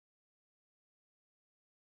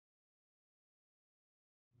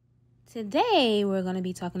Today, we're going to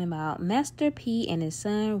be talking about Master P and his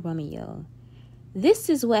son, Romeo. This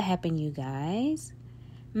is what happened, you guys.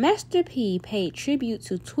 Master P paid tribute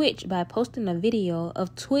to Twitch by posting a video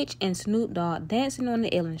of Twitch and Snoop Dogg dancing on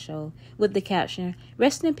The Ellen Show with the caption,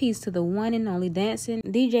 "Rest in peace to the one and only dancing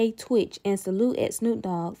DJ Twitch and salute at Snoop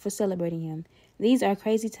Dogg for celebrating him. These are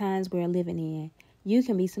crazy times we're living in. You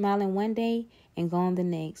can be smiling one day and gone the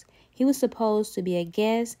next." He was supposed to be a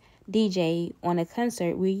guest DJ on a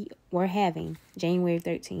concert we were having January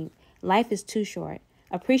 13th. Life is too short.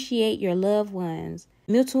 Appreciate your loved ones.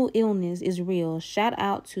 Mental illness is real. Shout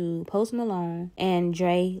out to Post Malone and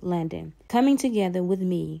Dre London. Coming together with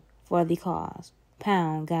me for the cause.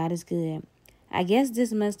 Pound, God is good. I guess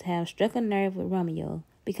this must have struck a nerve with Romeo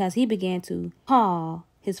because he began to call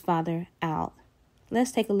his father out.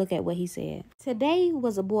 Let's take a look at what he said. Today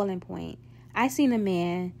was a boiling point. I seen a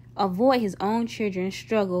man avoid his own children's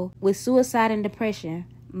struggle with suicide and depression,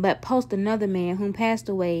 but post another man whom passed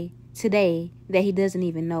away today that he doesn't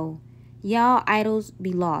even know. Y'all idols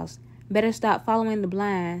be lost. Better stop following the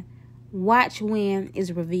blind. Watch when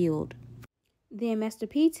is revealed. Then Master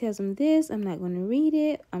P tells him this. I'm not going to read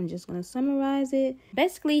it. I'm just going to summarize it.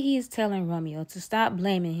 Basically, he is telling Romeo to stop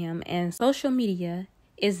blaming him, and social media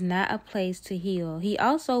is not a place to heal. He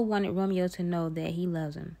also wanted Romeo to know that he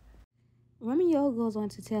loves him. Romeo goes on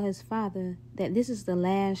to tell his father that this is the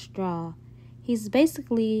last straw. He's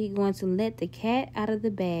basically going to let the cat out of the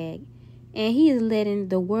bag, and he is letting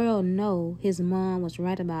the world know his mom was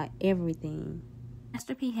right about everything.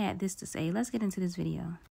 Master P had this to say. Let's get into this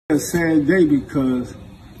video. It's a sad day because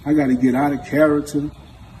I got to get out of character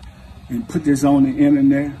and put this on the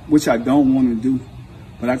internet, which I don't want to do.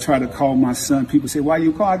 But I try to call my son. People say, "Why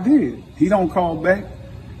you call?" I did. He don't call back.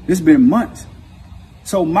 It's been months.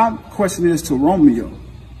 So my question is to Romeo,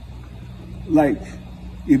 like,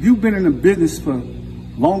 if you've been in the business for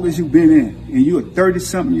long as you've been in, and you're a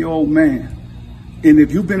 30-something-year-old man, and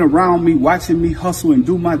if you've been around me, watching me hustle and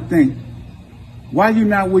do my thing, why you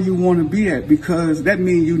not where you want to be at? Because that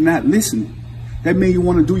means you're not listening. That means you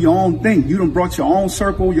want to do your own thing. You done brought your own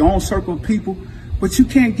circle of people, but you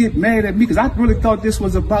can't get mad at me because I really thought this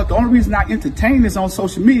was about, the only reason I entertained this on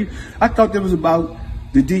social media, I thought it was about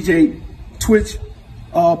the DJ Twitch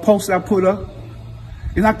post I put up,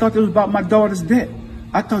 and I thought it was about my daughter's death.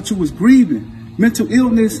 I thought you was grieving. Mental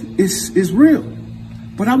illness is real.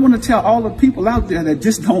 But I want to tell all the people out there that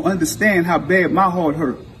just don't understand how bad my heart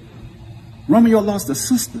hurt. Romeo lost a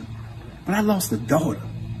sister, but I lost a daughter.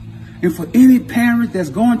 And for any parent that's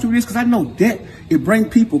going through this, because I know that it brings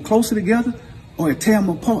people closer together or it tear them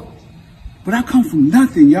apart. But I come from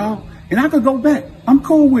nothing, y'all. And I could go back. I'm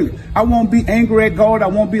cool with it. I won't be angry at God. I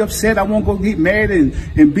won't be upset. I won't go get mad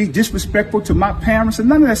and be disrespectful to my parents and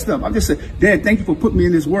none of that stuff. I just say, "Dad, thank you for putting me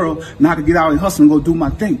in this world. Now I can get out and hustle and go do my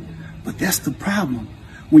thing." But that's the problem.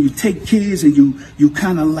 When you take kids and you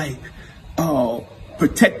kind of like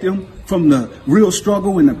protect them from the real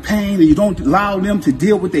struggle and the pain, and you don't allow them to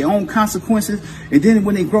deal with their own consequences. And then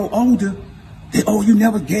when they grow older, you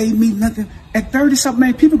never gave me nothing. At 30-something,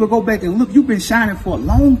 man, people could go back and look, you've been shining for a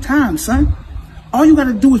long time, son. All you got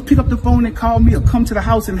to do is pick up the phone and call me or come to the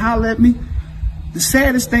house and holler at me. The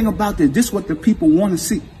saddest thing about this is what the people want to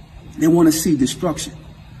see. They want to see destruction.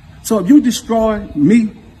 So if you destroy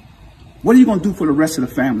me, what are you going to do for the rest of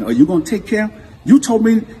the family? Are you going to take care? You told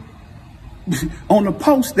me on the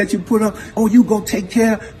post that you put up, "Oh, you go take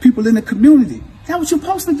care of people in the community." That's what you're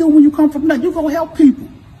supposed to do when you come from that. You go help people.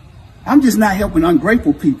 I'm just not helping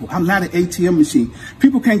ungrateful people. I'm not an ATM machine.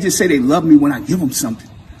 People can't just say they love me when I give them something.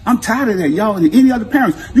 I'm tired of that, y'all. And any other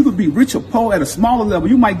parents, you could be rich or poor at a smaller level.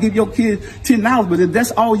 You might give your kid $10, but if that's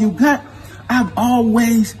all you got, I've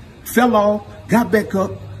always fell off, got back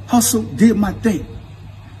up, hustled, did my thing.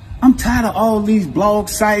 I'm tired of all these blog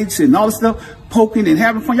sites and all this stuff, poking and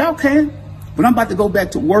having fun. Y'all can, but I'm about to go back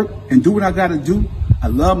to work and do what I got to do. I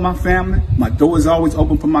love my family. My door is always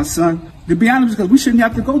open for my son. To be honest, because we shouldn't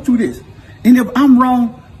have to go through this. And if I'm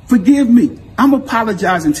wrong, forgive me. I'm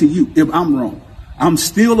apologizing to you if I'm wrong. I'm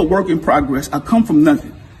still a work in progress. I come from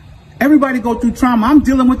nothing. Everybody go through trauma. I'm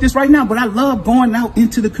dealing with this right now, but I love going out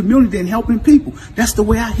into the community and helping people. That's the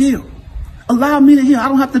way I heal. Allow me to heal. I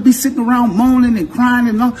don't have to be sitting around moaning and crying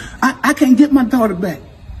and all. I can't get my daughter back.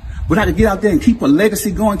 But I have to get out there and keep a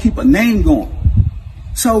legacy going, keep a name going.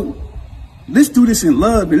 So let's do this in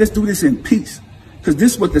love and let's do this in peace. Because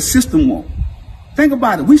this is what the system wants. Think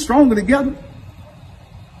about it. We stronger together.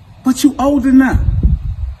 But you older now.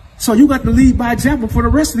 So you got to lead by example for the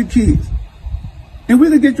rest of the kids. And we're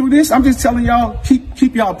going to get through this. I'm just telling y'all,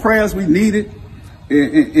 keep y'all prayers. We need it.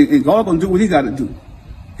 And God going to do what he got to do.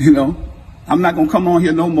 You know, I'm not going to come on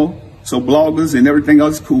here no more. So bloggers and everything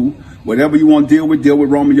else is cool. Whatever you want to deal with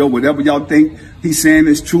Romeo. Whatever y'all think he's saying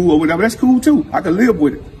is true or whatever, that's cool too. I can live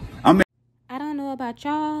with it. I don't know about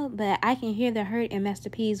y'all, but I can hear the hurt in Master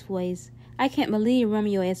P's voice. I can't believe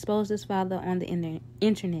Romeo exposed his father on the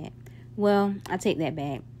internet. Well, I take that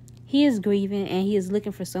back. He is grieving and he is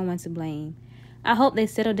looking for someone to blame. I hope they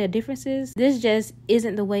settle their differences. This just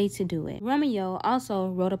isn't the way to do it. Romeo also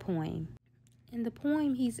wrote a poem. In the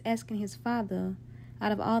poem, he's asking his father,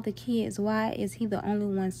 out of all the kids, why is he the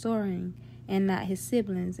only one soaring and not his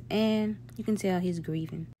siblings? And you can tell he's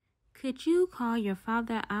grieving. Could you call your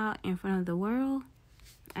father out in front of the world?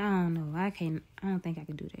 I don't know. I don't think I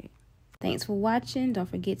could do that. Thanks for watching. Don't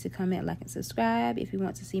forget to comment, like, and subscribe if you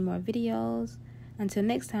want to see more videos. Until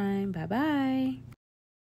next time, bye-bye.